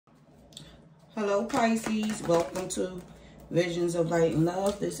Hello Pisces, welcome to Visions of Light and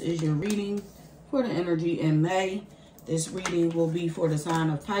Love. This is your reading for the energy in May. This reading will be for the sign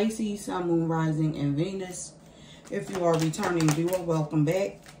of Pisces, Sun, Moon, Rising, and Venus. If you are a returning viewer, welcome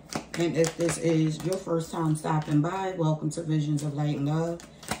back. And if this is your first time stopping by, welcome to Visions of Light and Love.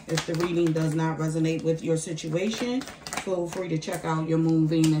 If the reading does not resonate with your situation, feel free to check out your Moon,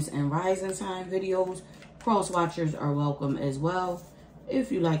 Venus, and Rising sign videos. Cross watchers are welcome as well.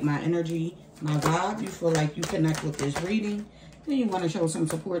 If you like my energy, my vibe, you feel like you connect with this reading, then you want to show some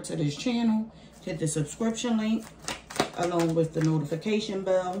support to this channel, hit the subscription link along with the notification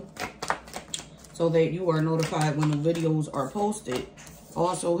bell so that you are notified when the videos are posted.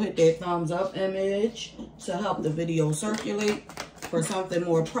 Also hit that thumbs up image to help the video circulate for something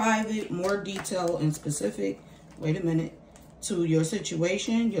more private, more detailed and specific. Wait a minute. To your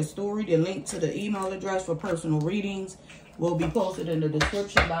situation, your story. The link to the email address for personal readings will be posted in the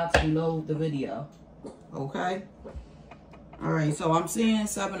description box below the video. Okay? Alright, so I'm seeing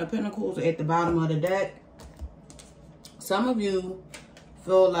Seven of Pentacles at the bottom of the deck. Some of you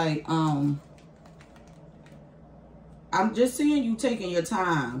feel like, I'm just seeing you taking your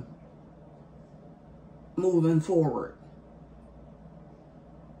time moving forward.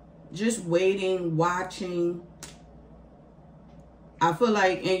 Just waiting, watching. I feel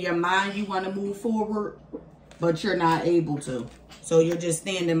like in your mind you want to move forward, but you're not able to. So you're just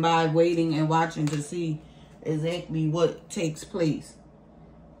standing by waiting and watching to see exactly what takes place.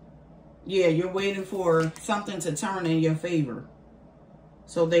 Yeah, you're waiting for something to turn in your favor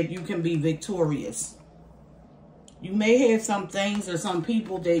so that you can be victorious. You may have some things or some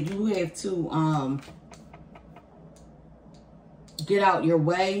people that you have to get out your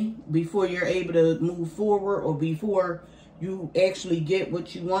way before you're able to move forward or before you actually get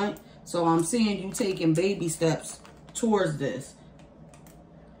what you want. So I'm seeing you taking baby steps towards this.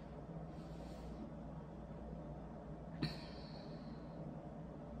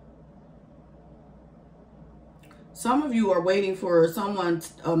 Some of you are waiting for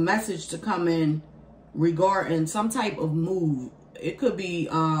a message to come in regarding some type of move. It could be,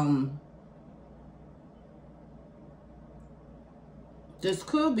 this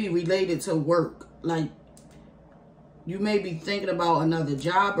could be related to work. Like, you may be thinking about another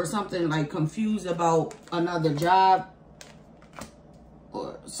job or something, like confused about another job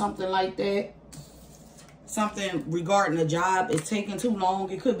or something like that. Something regarding a job is taking too long.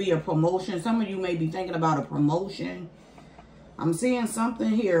 It could be a promotion. Some of you may be thinking about a promotion. I'm seeing something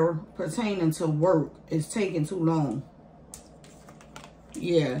here pertaining to work is taking too long.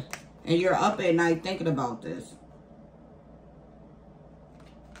 Yeah. And you're up at night thinking about this.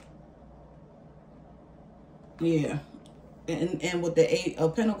 Yeah. And with the Eight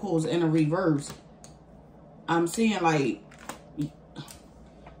of Pentacles in a reverse, I'm seeing like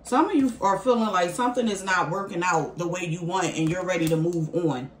some of you are feeling like something is not working out the way you want and you're ready to move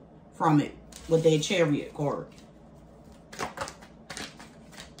on from it with that Chariot card.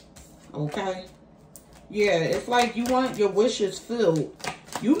 Okay? Yeah, it's like you want your wishes filled.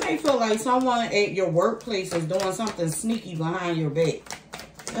 You may feel like someone at your workplace is doing something sneaky behind your back.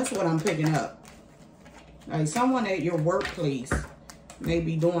 That's what I'm picking up. Like someone at your workplace may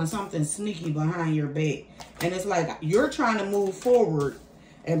be doing something sneaky behind your back. And it's like you're trying to move forward.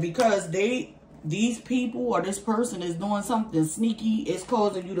 And because these people or this person is doing something sneaky, it's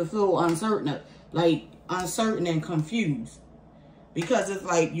causing you to feel uncertain. Like uncertain and confused. Because it's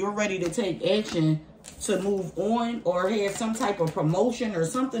like you're ready to take action to move on or have some type of promotion or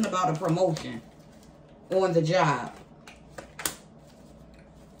something about a promotion on the job.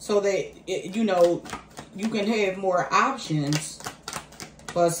 So that, you know, you can have more options.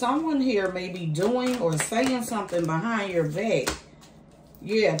 But someone here may be doing or saying something behind your back.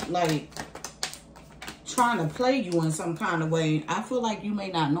 Yeah, like trying to play you in some kind of way. I feel like you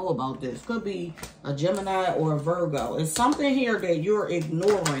may not know about this. Could be a Gemini or a Virgo. It's something here that you're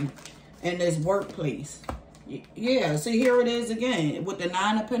ignoring in this workplace. Yeah, see, here it is again with the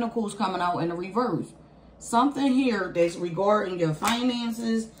Nine of Pentacles coming out in the reverse. Something here that's regarding your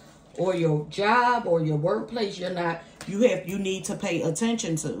finances or your job or your workplace you need to pay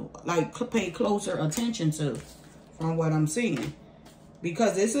attention to, like pay closer attention to from what I'm seeing.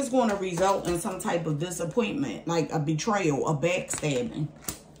 Because this is going to result in some type of disappointment, like a betrayal, a backstabbing.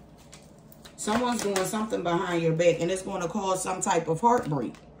 Someone's doing something behind your back and it's going to cause some type of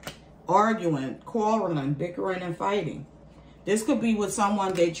heartbreak. Arguing, quarreling, bickering, and fighting. This could be with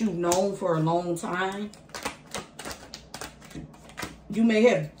someone that you've known for a long time. You may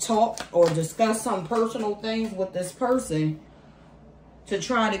have talked or discussed some personal things with this person to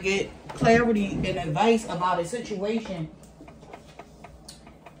try to get clarity and advice about a situation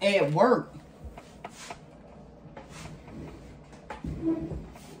at work.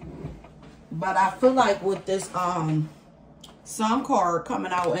 But I feel like with this Sun card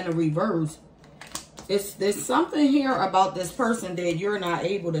coming out in the reverse, there's something here about this person that you're not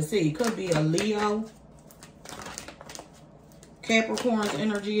able to see. It could be a Leo. Capricorn's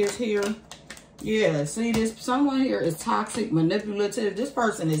energy is here. Yeah, see, this someone here is toxic, manipulative. This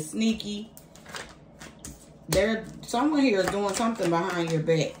person is sneaky. Someone here is doing something behind your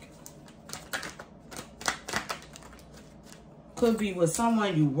back. Could be with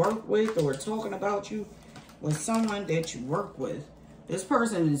someone you work with, or talking about you with someone that you work with. This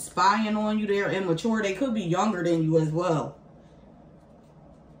person is spying on you. They're immature. They could be younger than you as well.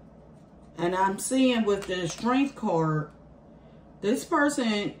 And I'm seeing with the Strength card, this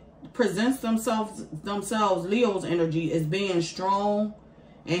person presents themselves, Leo's energy, as being strong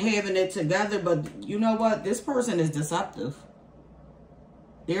and having it together. But you know what? This person is deceptive.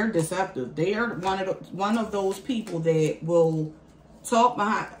 They're deceptive. They are one of those people that will talk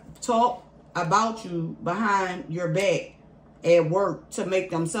about you behind your back at work to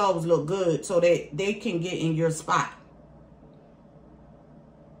make themselves look good so that they can get in your spot.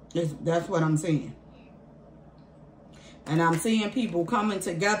 That's what I'm seeing. And I'm seeing people coming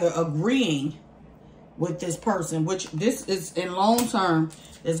together, agreeing with this person, which this is in long term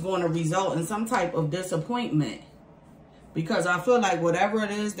is going to result in some type of disappointment. Because I feel like whatever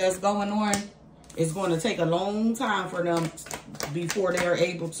it is that's going on, it's going to take a long time for them before they're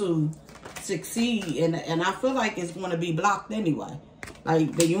able to succeed. And I feel like it's going to be blocked anyway.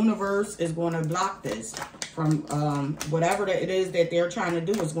 Like the universe is going to block this from whatever it is that they're trying to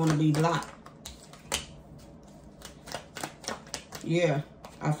do is going to be blocked. Yeah,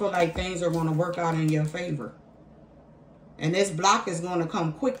 I feel like things are going to work out in your favor. And this block is going to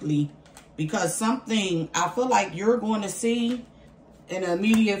come quickly because something I feel like you're going to see in the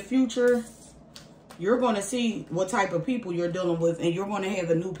immediate future. You're going to see what type of people you're dealing with, and you're going to have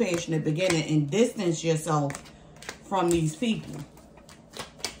a new passionate beginning and distance yourself from these people.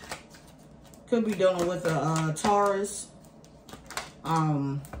 Could be dealing with a Taurus,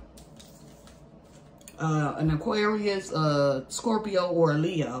 an Aquarius, Scorpio, or a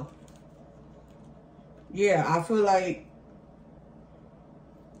Leo. Yeah, I feel like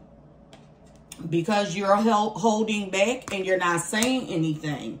because you're holding back and you're not saying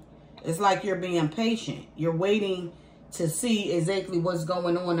anything, it's like you're being patient. You're waiting to see exactly what's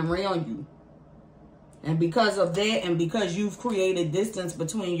going on around you. And because of that, and because you've created distance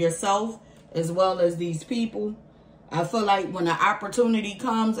between yourself as well as these people, I feel like when the opportunity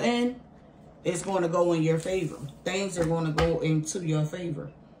comes in, it's going to go in your favor. Things are going to go into your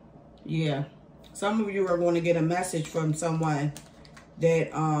favor. Yeah. Some of you are going to get a message from someone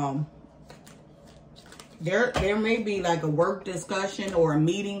that there may be like a work discussion or a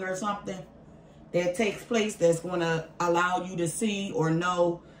meeting or something that takes place that's going to allow you to see or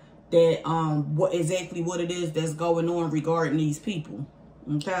know that what it is that's going on regarding these people.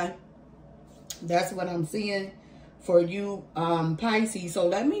 Okay? That's what I'm seeing for you, Pisces. So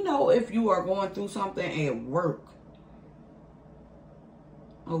let me know if you are going through something at work.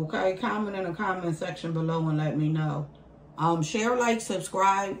 Okay? Comment in the comment section below and let me know. Share, like,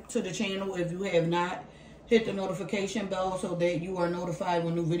 subscribe to the channel if you have not. Hit the notification bell so that you are notified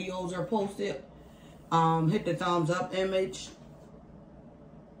when new videos are posted. Hit the thumbs up image.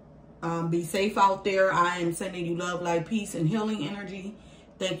 Be safe out there. I am sending you love, light, peace, and healing energy.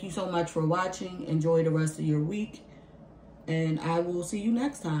 Thank you so much for watching. Enjoy the rest of your week. And I will see you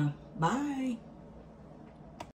next time. Bye.